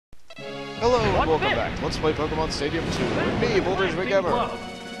Hello and welcome back. Let's play Pokemon Stadium 2 with me, Boulder's McGammar.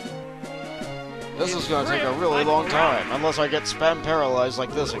 This is gonna take a really long time, unless I get spam paralyzed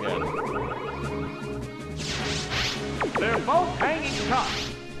like this again. They're both hanging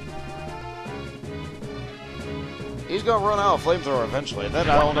tough. He's gonna run out of Flamethrower eventually, then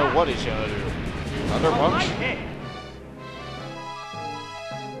I don't know what he's gonna do. Thunder Punch?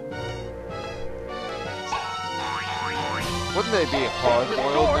 Wouldn't they be hard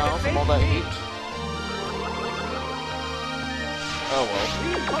boiled now from all that heat? Oh well.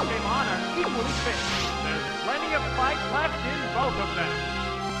 These Pokémon are equally fit. There's plenty of fight left in both of them.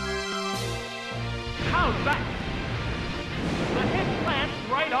 How's that? The hit plants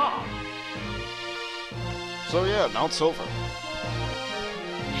right off. So yeah, Mount Silver.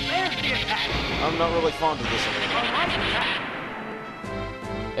 There's the attack. I'm not really fond of this A arena. light attack.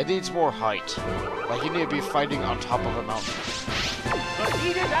 It needs more height. Like you need to be fighting on top of a mountain. The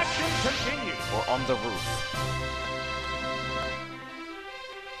heated action continues. Or on the roof.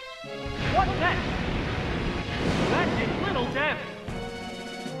 What next? That did little damage.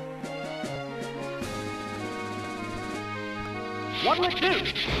 What'll it do?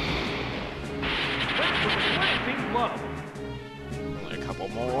 That was a glancing blow. Only a couple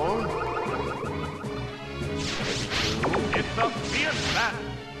more. Maybe two. It's a fierce battle.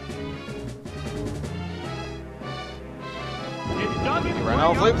 It dug its He ran way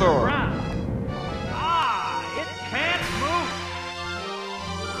out of Flamethrower. underground. Ah, it can't move.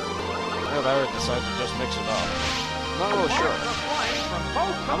 Yeah, they decided to just mix it up. I'm not really sure. Sparks are flying from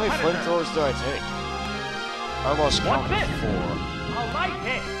both How many competitors. flamethrowers did I take? I lost count What's of this? 4. A light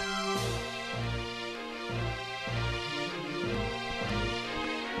hit.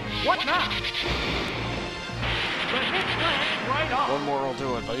 What now? The hit lands right off. One more will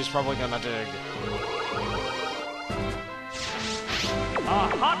do it, but he's probably gonna dig. A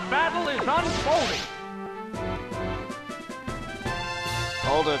hot battle is unfolding.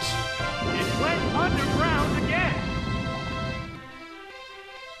 Hold it. It went underground again.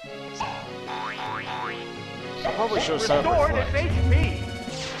 I probably should have set up Restored its reflect.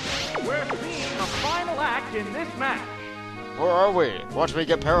 HP. We're seeing the final act in this match. Where are we? Watch me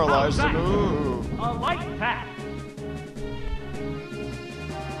get paralyzed and ooh. A light attack.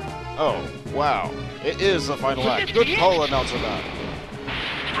 Oh, wow. It is the final act. Good call, announcer man.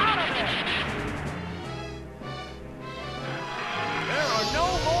 Out of there. There are no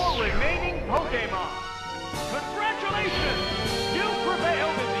more remaining Pokémon. Congratulations! You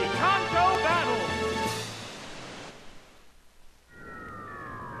prevailed in the Kanto battle.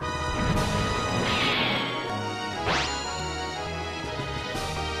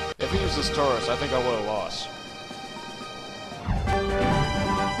 If he uses Taurus, I think I would have lost.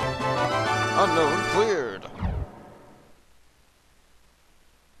 Unknown cleared.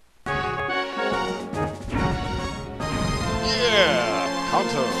 Yeah!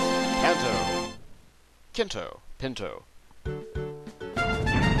 Kanto. Kanto. Kinto. Pinto.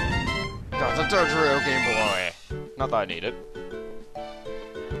 Got the Dodrio Game Boy. Not that I need it.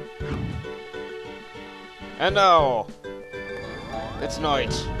 And now, it's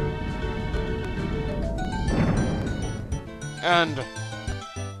night. And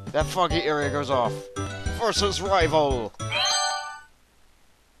that foggy area goes off. Versus rival.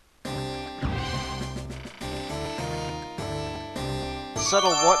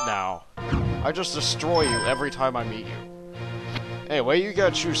 Settle what now? I just destroy you every time I meet you. Anyway, you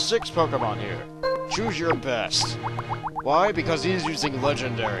gotta choose 6 Pokemon here. Choose your best. Why? Because he's using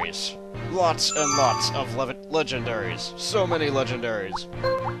legendaries. Lots and lots of legendaries. So many legendaries.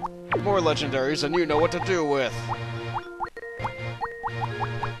 More legendaries than you know what to do with.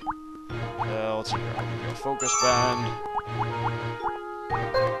 Let's see here. I'll give you a focus band.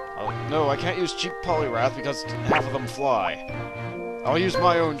 Oh, no, I can't use cheap Poliwrath because half of them fly. I'll use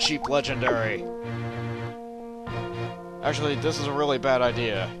my own cheap legendary. Actually, this is a really bad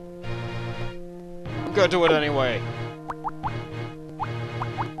idea. I'm gonna do it anyway.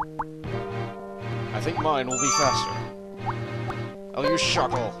 I think mine will be faster. I'll use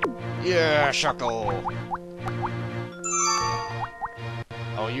Shuckle. Yeah, Shuckle.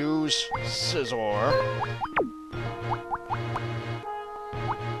 I'll use Scizor.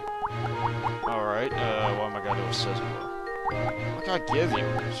 Alright, what am I gonna do with Scizor? What can I give you?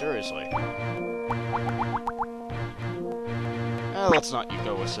 Seriously. Let's not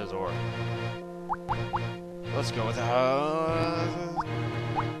go with Scizor. Let's go with,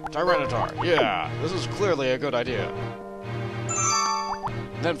 Tyranitar. Yeah, this is clearly a good idea.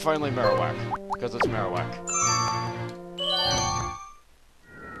 And then finally Marowak, because it's Marowak.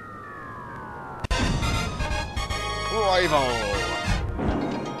 Rival!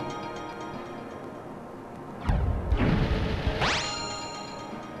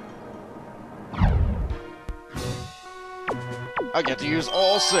 I get to use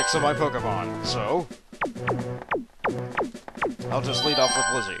all 6 of my Pokémon, so... I'll just lead off with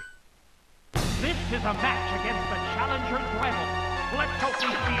Lizzie. This is a match against the challenger's rival. Let's hope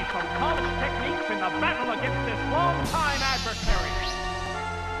we see some polished techniques in the battle against this long-time adversary.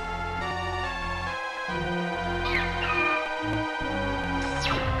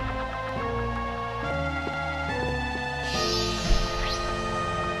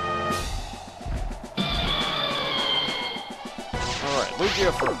 Alright,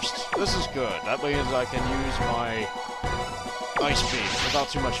 Lugia first. This is good. That means I can use my Ice Beam without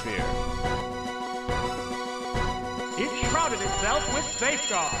too much fear. It shrouded itself with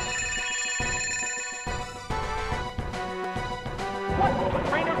safeguard. What will the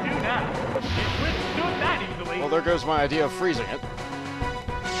trainer do now? It withstood that easily. Well, there goes my idea of freezing it.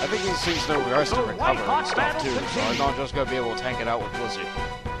 I think he sees no rest to recover and stuff too, so I'm not just gonna be able to tank it out with Lizzie.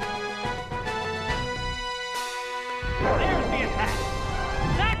 There's the attack.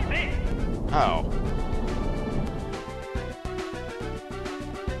 That's it. How?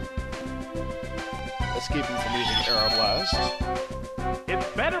 Let's keep him from using Air Blast. It's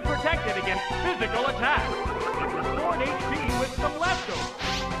better protected against physical attack. It's restored HP with some leftovers.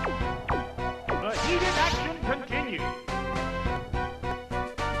 The heated action continues.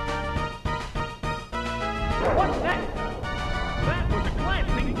 What's next? That was a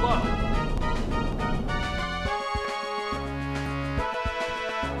glancing blow.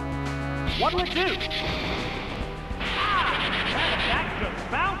 What'll it do? Ah! That attack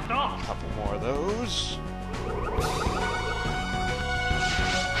just bounced off. Couple more of those.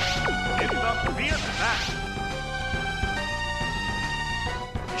 It's a fierce attack.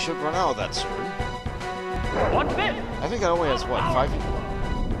 You should run out of that soon. What's this? I think it only has, what, 5?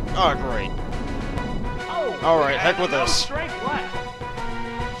 Oh, great. Oh, Alright, heck with no this. strength left.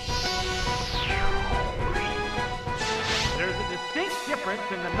 There's a distinct difference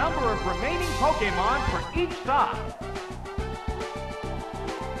in the number of remaining Pokémon for each side.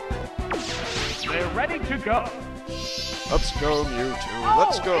 They're ready to go. Let's go, Mewtwo. Oh,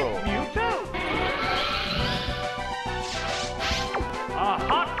 Let's go. it's Mewtwo. A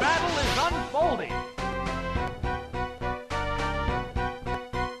hot battle is unfolding.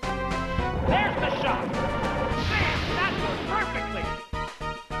 There's the shot. Man, that was perfectly.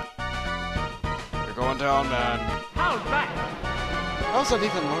 You're going down, man. How's that? How's that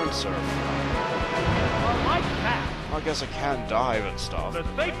even learn Surf? A light attack. I guess it can dive and stuff. The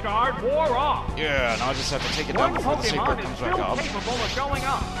safeguard wore off. Yeah, now I just have to take it down One before the safeguard Pokémon is comes back still up. capable of going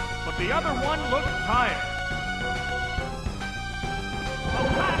up, but the other one looks tired. A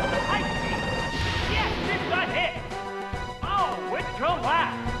blast of ice beam. Yes, it's a hit. Oh, it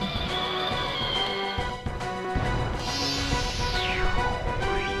collapsed.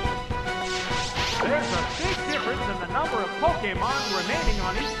 There's a big difference in the number of Pokémon remaining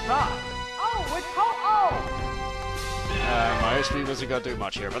on each side. Oh, it's My Ice Beam isn't gonna do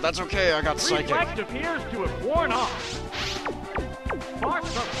much here, but that's okay, I got Psychic. Reflect appears to have worn off.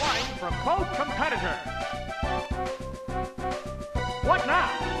 Sparks are flying from both competitors. What now?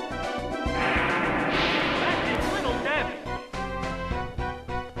 That did little damage.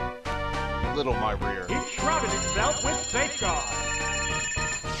 Little my rear. It shrouded itself with safeguard.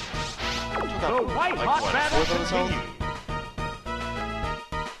 Took The out, white like, hot what, battle 4th of his health? continues.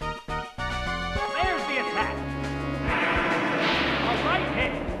 There's the attack. A right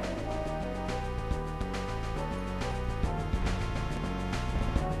hit.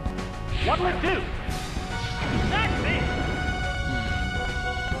 What'll it do? That's it.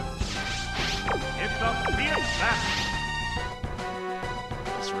 It's a fierce battle.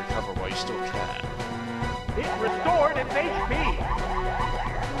 Let's recover while you still can. It restored its HP.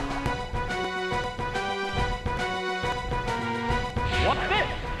 What's this?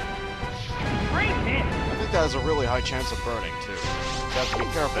 Great hit. I think that has a really high chance of burning, too. So you have to be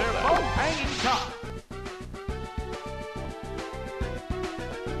careful They're of both that. hanging tough.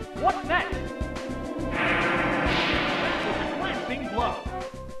 What's next? That was a glancing blow.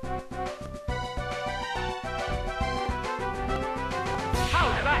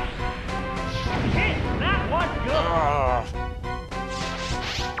 How's that? Hit! That was good!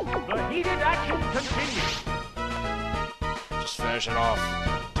 The heated action continues. Just finish it off.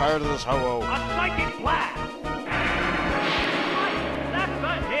 Tired of this ho-oh. A psychic blast! That's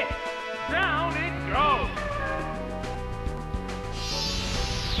a hit! Down it goes!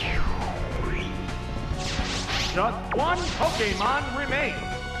 Just one Pokémon remains.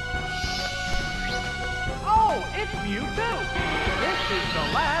 Oh, it's Mewtwo! This is the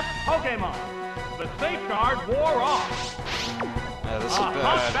last Pokémon. The safeguard wore off. Yeah, this A is hot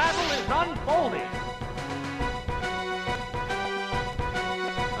bad. battle is unfolding.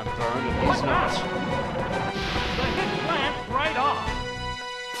 burned and he's not. The hit glanced right off.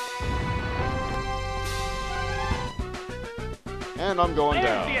 And I'm going There's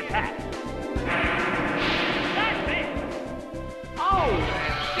down. the attack. That's it. Oh,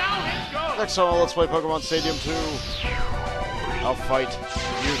 and down it goes. Next time on Let's Play Pokemon Stadium 2, I'll fight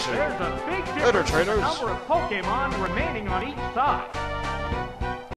you two. There's a big Later, difference in the trainers. number of Pokémon remaining on each side.